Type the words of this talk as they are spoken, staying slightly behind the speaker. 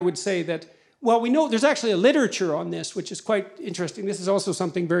would say that, well, we know there's actually a literature on this, which is quite interesting. This is also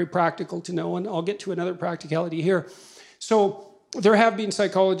something very practical to know, and I'll get to another practicality here. So there have been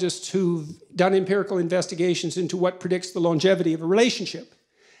psychologists who've done empirical investigations into what predicts the longevity of a relationship.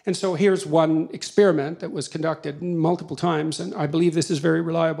 And so here's one experiment that was conducted multiple times, and I believe this is very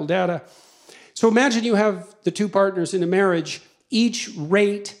reliable data. So imagine you have the two partners in a marriage, each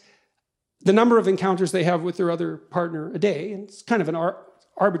rate the number of encounters they have with their other partner a day. And it's kind of an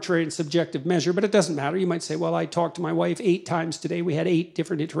arbitrary and subjective measure, but it doesn't matter. You might say, well, I talked to my wife 8 times today. We had 8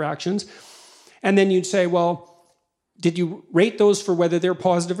 different interactions. And then you'd say, well, did you rate those for whether they're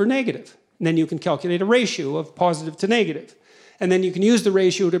positive or negative? And then you can calculate a ratio of positive to negative. And then you can use the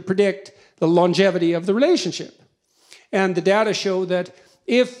ratio to predict the longevity of the relationship. And the data show that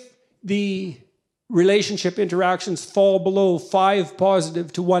if the relationship interactions fall below 5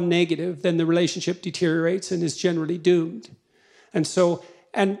 positive to 1 negative, then the relationship deteriorates and is generally doomed. And so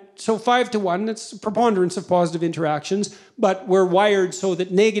 5 to 1, it's a preponderance of positive interactions, but we're wired so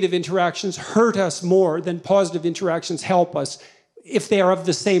that negative interactions hurt us more than positive interactions help us if they are of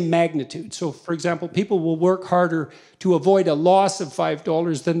the same magnitude. So, for example, people will work harder to avoid a loss of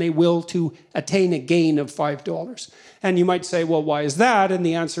 $5 than they will to attain a gain of $5. And you might say, well, why is that? And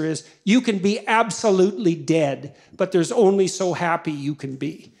the answer is, you can be absolutely dead, but there's only so happy you can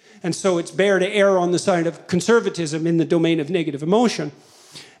be. And so it's better to err on the side of conservatism in the domain of negative emotion.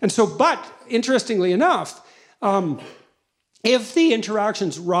 And so, but interestingly enough, if the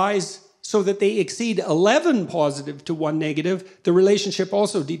interactions rise so that they exceed 11 positive to 1 negative, the relationship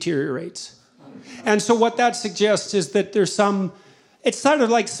also deteriorates. And so what that suggests is that there's it's sort of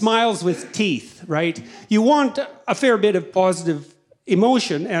like smiles with teeth, right? You want a fair bit of positive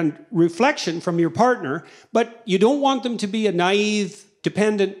emotion and reflection from your partner, but you don't want them to be a naive,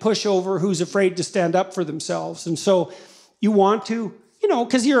 dependent pushover who's afraid to stand up for themselves. And so you want to,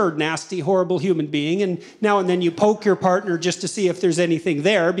 because you're a nasty, horrible human being, and now and then you poke your partner just to see if there's anything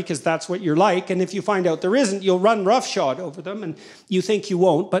there, because that's what you're like. And if you find out there isn't, you'll run roughshod over them, and you think you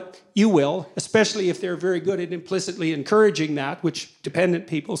won't, but you will, especially if they're very good at implicitly encouraging that, which dependent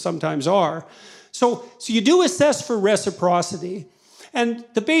people sometimes are. So you do assess for reciprocity, and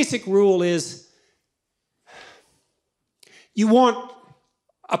the basic rule is you want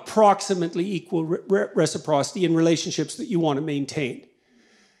approximately equal reciprocity in relationships that you want to maintain.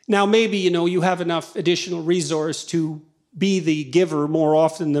 Now, maybe, you have enough additional resource to be the giver more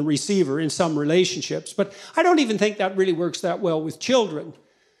often than the receiver in some relationships, but I don't even think that really works that well with children.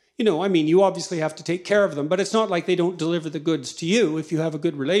 You obviously have to take care of them, but it's not like they don't deliver the goods to you if you have a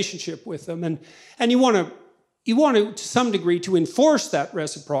good relationship with them. And you want to some degree, to enforce that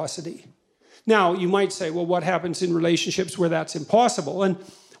reciprocity. Now, you might say, well, what happens in relationships where that's impossible? And,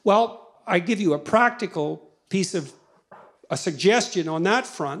 well, I give you a practical piece of a suggestion on that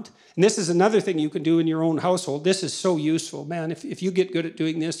front. And this is another thing you can do in your own household. This is so useful, man. If you get good at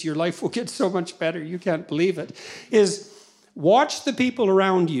doing this, your life will get so much better. You can't believe it. Is watch the people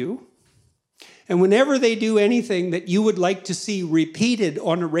around you, and whenever they do anything that you would like to see repeated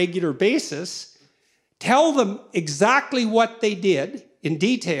on a regular basis, tell them exactly what they did in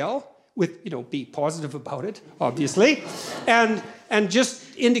detail, with, be positive about it, obviously, and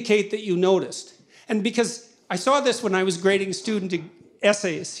just indicate that you noticed. And because I saw this when I was grading student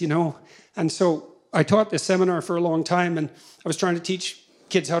essays, and so I taught this seminar for a long time, and I was trying to teach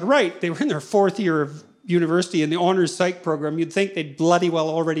kids how to write. They were in their 4th year of university in the honors psych program. You'd think they'd bloody well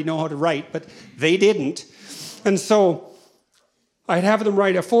already know how to write, but they didn't. And so I'd have them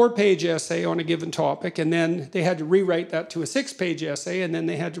write a 4-page essay on a given topic, and then they had to rewrite that to a 6-page essay, and then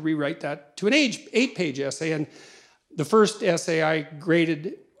they had to rewrite that to an 8-page essay. And the first essay I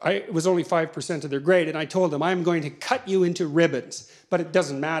graded, it was only 5% of their grade, and I told them, I'm going to cut you into ribbons, but it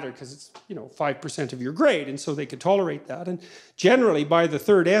doesn't matter because it's 5% of your grade, and so they could tolerate that. And generally, by the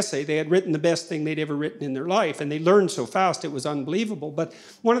 3rd essay, they had written the best thing they'd ever written in their life, and they learned so fast it was unbelievable. But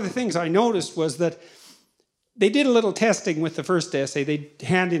one of the things I noticed was that they did a little testing with the first essay. They'd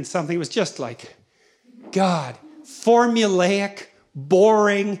hand in something. It was just like, God, formulaic,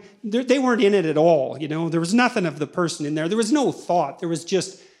 boring. They weren't in it at all, There was nothing of the person in there. There was no thought. There was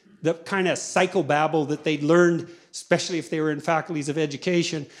just the kind of psychobabble that they'd learned, especially if they were in faculties of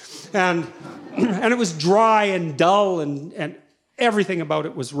education. And it was dry and dull, and everything about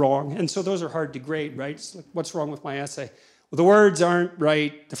it was wrong. And so those are hard to grade, right? It's like, what's wrong with my essay? Well, the words aren't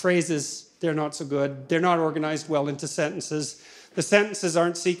right. The phrases, they're not so good. They're not organized well into sentences. The sentences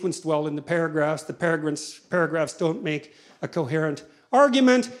aren't sequenced well in the paragraphs. The paragraphs don't make a coherent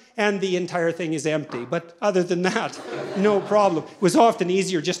argument, and the entire thing is empty. But other than that, no problem. It was often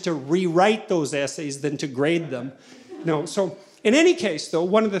easier just to rewrite those essays than to grade them. So In any case, though,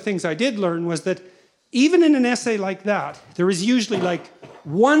 one of the things I did learn was that even in an essay like that, there is usually like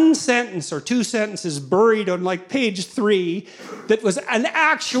one sentence or two sentences buried on like page 3 that was an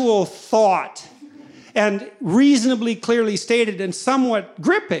actual thought and reasonably clearly stated and somewhat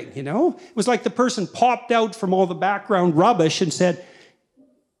gripping, you know? It was like the person popped out from all the background rubbish and said,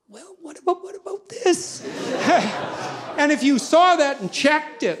 well, what about this? And if you saw that and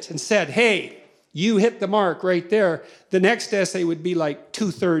checked it and said, hey, you hit the mark right there, the next essay would be like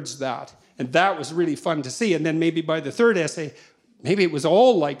 2/3 that. And that was really fun to see. And then maybe by the third essay, maybe it was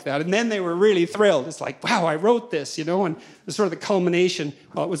all like that. And then they were really thrilled. It's like, wow, I wrote this, you know, and it was sort of the culmination.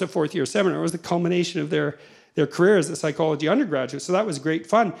 Well, it was a 4th-year seminar. It was the culmination of their career as a psychology undergraduate. So that was great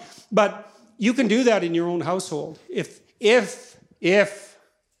fun. But you can do that in your own household. If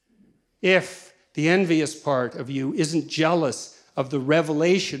the envious part of you isn't jealous of the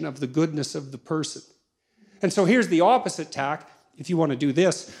revelation of the goodness of the person. And so here's the opposite tack, if you want to do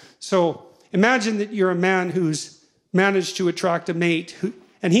this. So imagine that you're a man who's managed to attract a mate,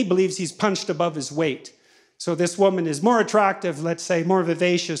 and he believes he's punched above his weight. So this woman is more attractive, let's say, more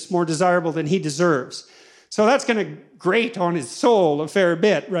vivacious, more desirable than he deserves. So that's going to grate on his soul a fair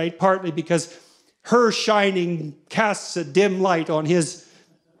bit, right? Partly because her shining casts a dim light on his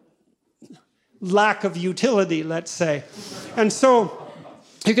lack of utility, let's say. And so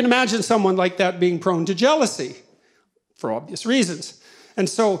you can imagine someone like that being prone to jealousy for obvious reasons. And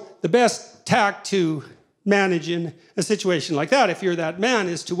so the best tack to manage in a situation like that, if you're that man,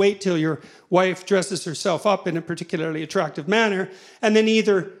 is to wait till your wife dresses herself up in a particularly attractive manner and then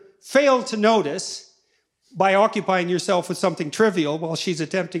either fail to notice by occupying yourself with something trivial while she's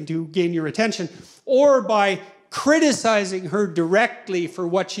attempting to gain your attention, or by criticizing her directly for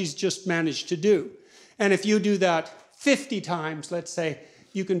what she's just managed to do. And if you do that 50 times, let's say,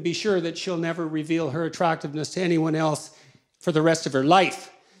 you can be sure that she'll never reveal her attractiveness to anyone else for the rest of her life,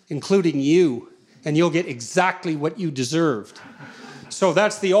 including you. And you'll get exactly what you deserved. So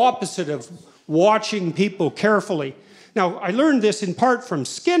that's the opposite of watching people carefully. Now, I learned this in part from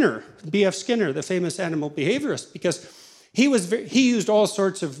Skinner, B.F. Skinner, the famous animal behaviorist, because he used all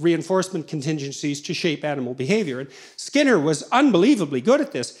sorts of reinforcement contingencies to shape animal behavior. And Skinner was unbelievably good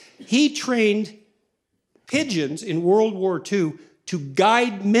at this. He trained pigeons in World War II to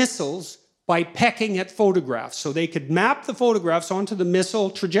guide missiles by pecking at photographs. So they could map the photographs onto the missile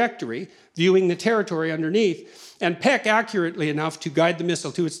trajectory, viewing the territory underneath, and peck accurately enough to guide the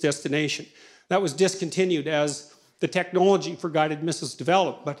missile to its destination. That was discontinued as the technology for guided missiles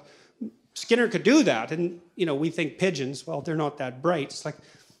developed, but Skinner could do that. And, you know, we think pigeons, well, they're not that bright. It's like,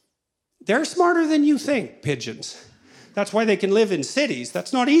 they're smarter than you think, pigeons. That's why they can live in cities.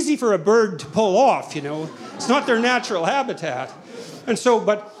 That's not easy for a bird to pull off, you know. It's not their natural habitat. And so,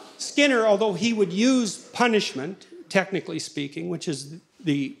 but Skinner, although he would use punishment, technically speaking, which is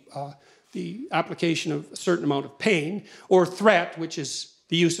the application of a certain amount of pain, or threat, which is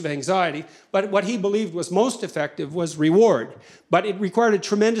the use of anxiety, but what he believed was most effective was reward. But it required a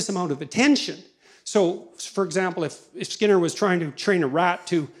tremendous amount of attention. So, for example, if Skinner was trying to train a rat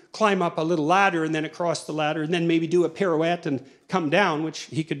to climb up a little ladder and then across the ladder and then maybe do a pirouette and come down, which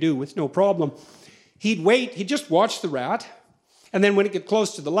he could do with no problem, he'd just watch the rat, and then when it got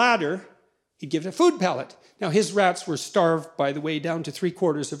close to the ladder, he'd give it a food pellet. Now, his rats were starved, by the way, down to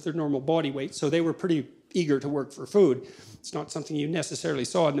 3/4 of their normal body weight, so they were pretty eager to work for food. It's not something you necessarily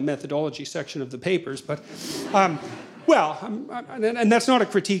saw in the methodology section of the papers, but, and that's not a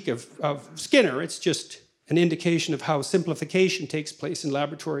critique of Skinner, it's just an indication of how simplification takes place in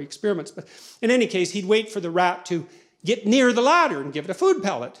laboratory experiments. But in any case, he'd wait for the rat to get near the ladder and give it a food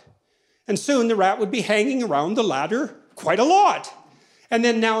pellet. And soon the rat would be hanging around the ladder quite a lot. And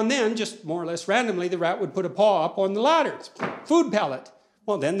then now and then, just more or less randomly, the rat would put a paw up on the ladder. Food pellet.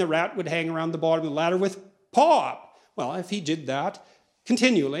 Well, then the rat would hang around the bottom of the ladder with paw up. Well, if he did that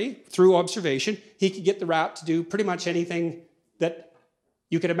continually, through observation, he could get the rat to do pretty much anything that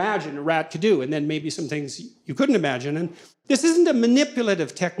you could imagine a rat could do, and then maybe some things you couldn't imagine. And this isn't a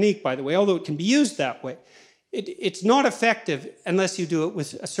manipulative technique, by the way, although it can be used that way. It's not effective unless you do it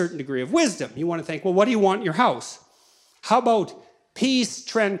with a certain degree of wisdom. You want to think, well, what do you want in your house? How about peace,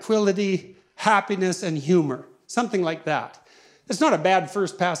 tranquility, happiness, and humor? Something like that. It's not a bad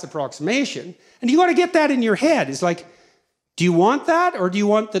first pass approximation. And you got to get that in your head. It's like, do you want that, or do you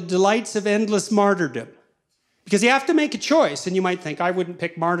want the delights of endless martyrdom? Because you have to make a choice, and you might think, I wouldn't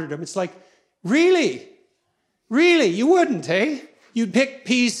pick martyrdom. It's like, really? Really? You wouldn't, eh? You'd pick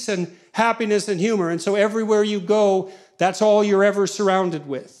peace and happiness and humor, and so everywhere you go, that's all you're ever surrounded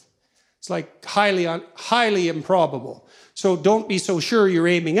with. It's like highly improbable. So don't be so sure you're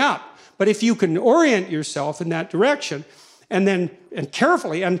aiming up. But if you can orient yourself in that direction, and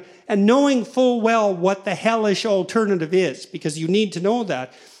carefully, and knowing full well what the hellish alternative is, because you need to know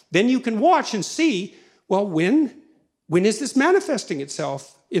that. Then you can watch and see, well, when is this manifesting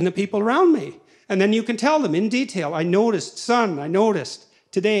itself in the people around me? And then you can tell them in detail, I noticed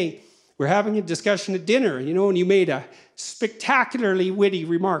today we're having a discussion at dinner, and you made a spectacularly witty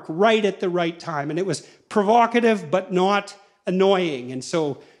remark right at the right time, and it was provocative but not annoying, and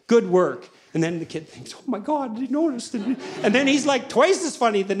so good work. And then the kid thinks, oh my God, did you notice? And then he's like twice as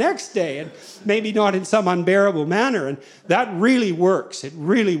funny the next day, and maybe not in some unbearable manner. And that really works. It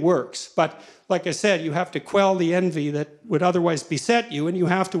really works. But like I said, you have to quell the envy that would otherwise beset you, and you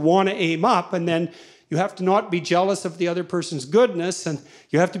have to want to aim up, and then you have to not be jealous of the other person's goodness, and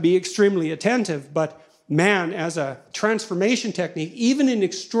you have to be extremely attentive. But man, as a transformation technique, even in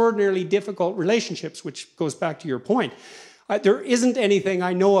extraordinarily difficult relationships, which goes back to your point, there isn't anything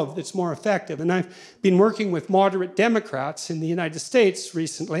I know of that's more effective. And I've been working with moderate Democrats in the United States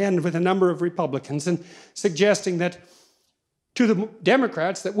recently, and with a number of Republicans, and suggesting that to the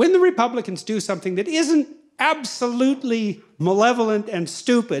Democrats that when the Republicans do something that isn't absolutely malevolent and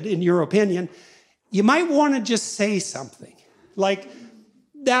stupid, in your opinion, you might want to just say something. Like,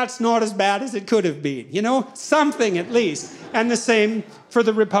 that's not as bad as it could have been, something at least. And the same for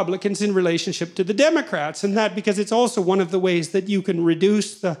the Republicans in relationship to the Democrats, and that because it's also one of the ways that you can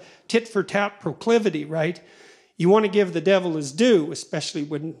reduce the tit-for-tat proclivity, right? You want to give the devil his due, especially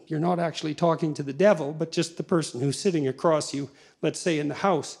when you're not actually talking to the devil, but just the person who's sitting across you, let's say in the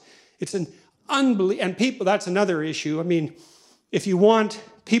house. It's an unbelievable, and people, that's another issue. I mean, if you want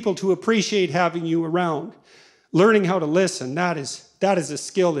people to appreciate having you around, learning how to listen, that is a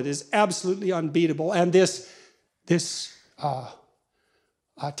skill that is absolutely unbeatable. And this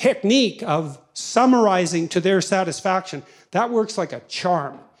technique of summarizing to their satisfaction, that works like a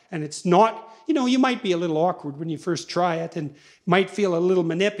charm. And it's not, you might be a little awkward when you first try it and might feel a little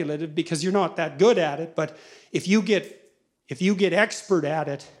manipulative because you're not that good at it. But if you get expert at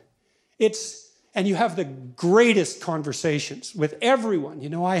it, and you have the greatest conversations with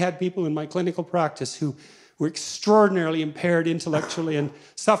everyone. I had people in my clinical practice who were extraordinarily impaired intellectually and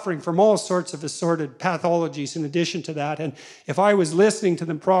suffering from all sorts of assorted pathologies in addition to that. And if I was listening to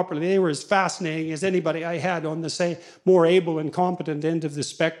them properly, they were as fascinating as anybody I had on the, say, more able and competent end of the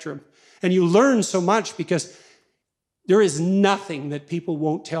spectrum. And you learn so much because there is nothing that people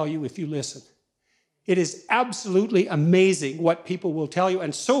won't tell you if you listen. It is absolutely amazing what people will tell you.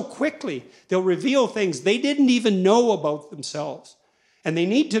 And so quickly, they'll reveal things they didn't even know about themselves. And they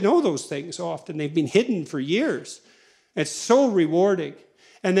need to know those things often. They've been hidden for years. It's so rewarding.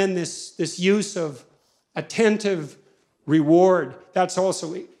 And then this use of attentive reward, that's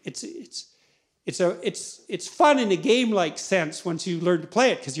also, it's fun in a game-like sense once you learn to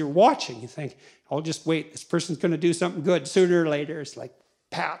play it, because you're watching. You think, I'll just wait. This person's going to do something good. Sooner or later, it's like,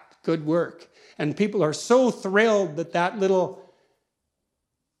 pat, good work. And people are so thrilled that little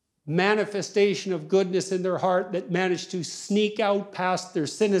manifestation of goodness in their heart that managed to sneak out past their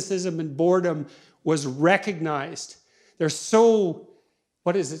cynicism and boredom was recognized. They're so,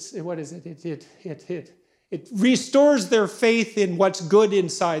 what is it? It restores their faith in what's good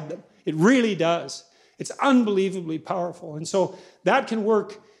inside them. It really does. It's unbelievably powerful. And so that can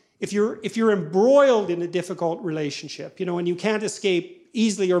work if you're embroiled in a difficult relationship, and you can't escape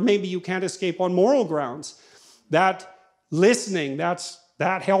easily, or maybe you can't escape on moral grounds. That listening,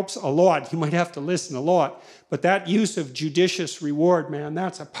 that helps a lot. You might have to listen a lot, but that use of judicious reward, man,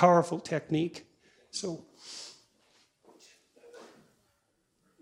 that's a powerful technique. So